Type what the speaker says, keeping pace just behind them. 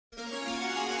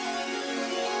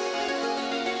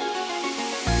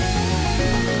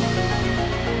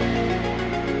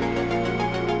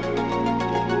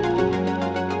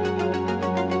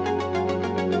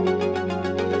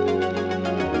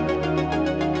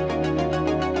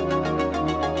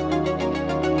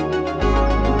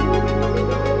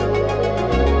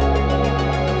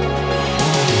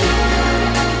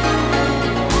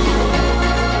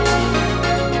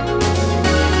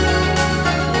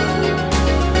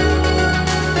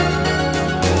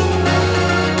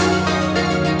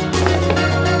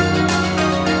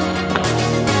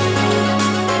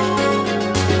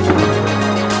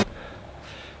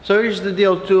So here's the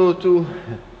deal. To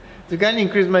kind of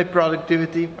increase my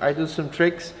productivity, I do some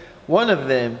tricks. One of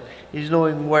them is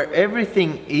knowing where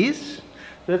everything is.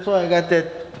 That's why I got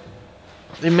that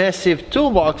massive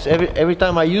toolbox. Every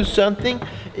time I use something,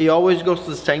 it always goes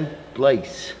to the same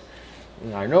place.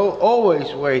 And I know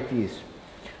always where it is.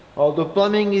 All the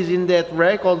plumbing is in that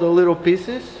rack, all the little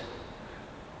pieces.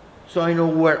 So I know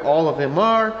where all of them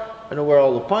are. I know where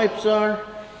all the pipes are.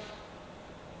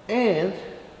 And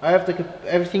I have to,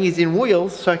 everything is in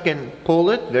wheels, so I can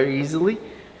pull it very easily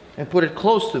and put it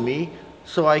close to me,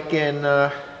 so I can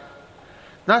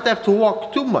not have to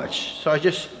walk too much. So I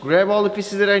just grab all the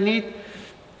pieces that I need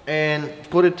and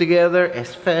put it together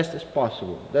as fast as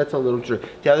possible. That's a little trick.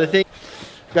 The other thing,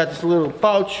 got this little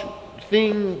pouch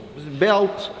thing,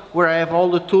 belt, where I have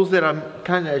all the tools that I'm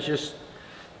kind of just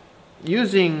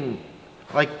using,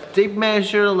 like tape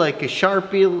measure, like a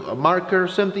Sharpie, a marker or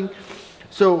something.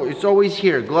 So it's always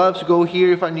here. Gloves go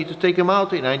here if I need to take them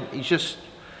out, and it's just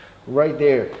right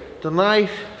there. The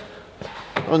knife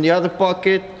on the other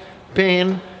pocket,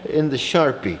 pen, and the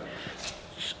Sharpie.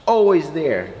 It's always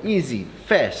there. Easy,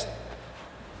 fast.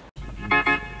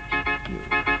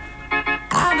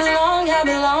 I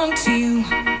belong to you.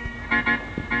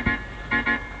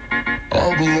 I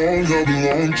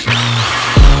belong to you.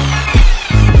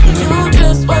 Do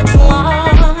just what you want.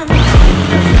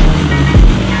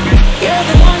 You're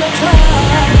the one that tries.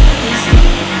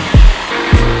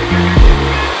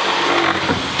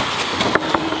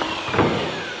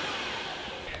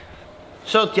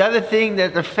 So the other thing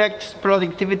that affects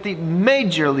productivity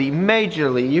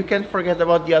majorly, you can't forget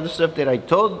about the other stuff that I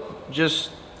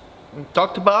just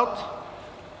talked about.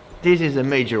 This is a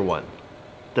major one.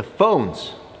 The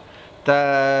phones,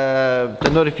 the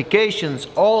notifications,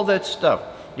 all that stuff.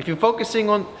 If you're focusing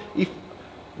on,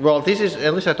 well, this is,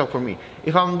 at least I talk for me.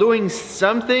 If I'm doing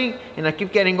something and I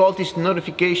keep getting all these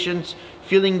notifications,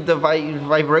 feeling the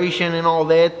vibration and all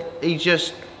that,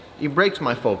 it breaks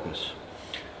my focus.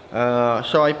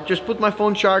 So I just put my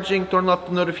phone charging, turn off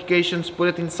the notifications, put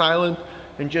it in silent,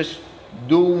 and just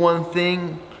do one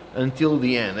thing until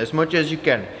the end, as much as you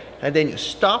can. And then you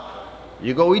stop,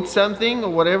 you go eat something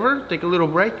or whatever, take a little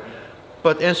break,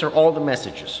 but answer all the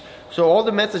messages. So all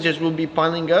the messages will be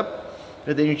piling up,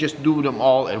 and then you just do them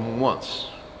all at once.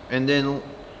 And then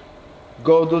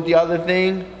go do the other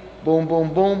thing, boom,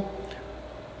 boom, boom.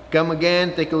 Come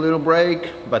again, take a little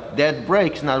break, but that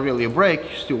break's not really a break,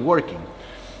 you're still working.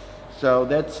 So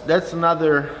that's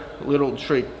another little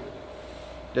trick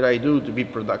that I do to be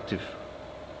productive.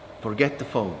 Forget the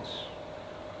phones.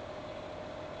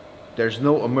 There's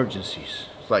no emergencies.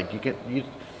 It's like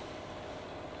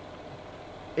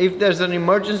if there's an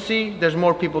emergency, there's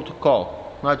more people to call.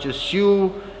 Not just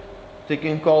you. They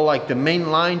can call like the main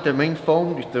line, the main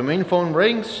phone. If the main phone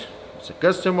rings, it's a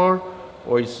customer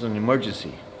or it's an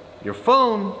emergency. Your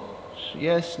phone,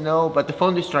 yes, no, but the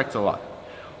phone distracts a lot.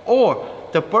 Or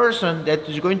the person that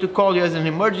is going to call you as an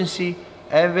emergency,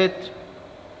 have it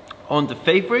on the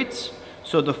favorites,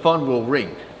 so the phone will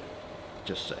ring.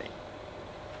 Just saying.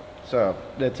 So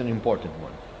that's an important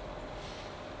one.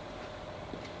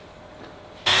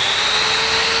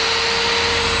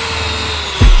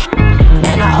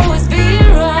 And I'll always be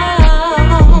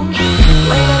around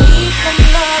when I need some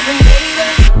love and baby.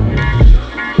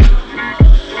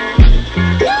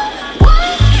 No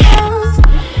one else.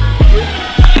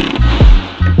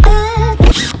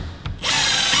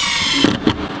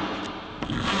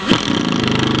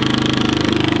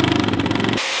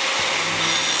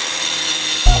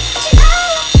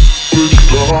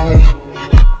 Down.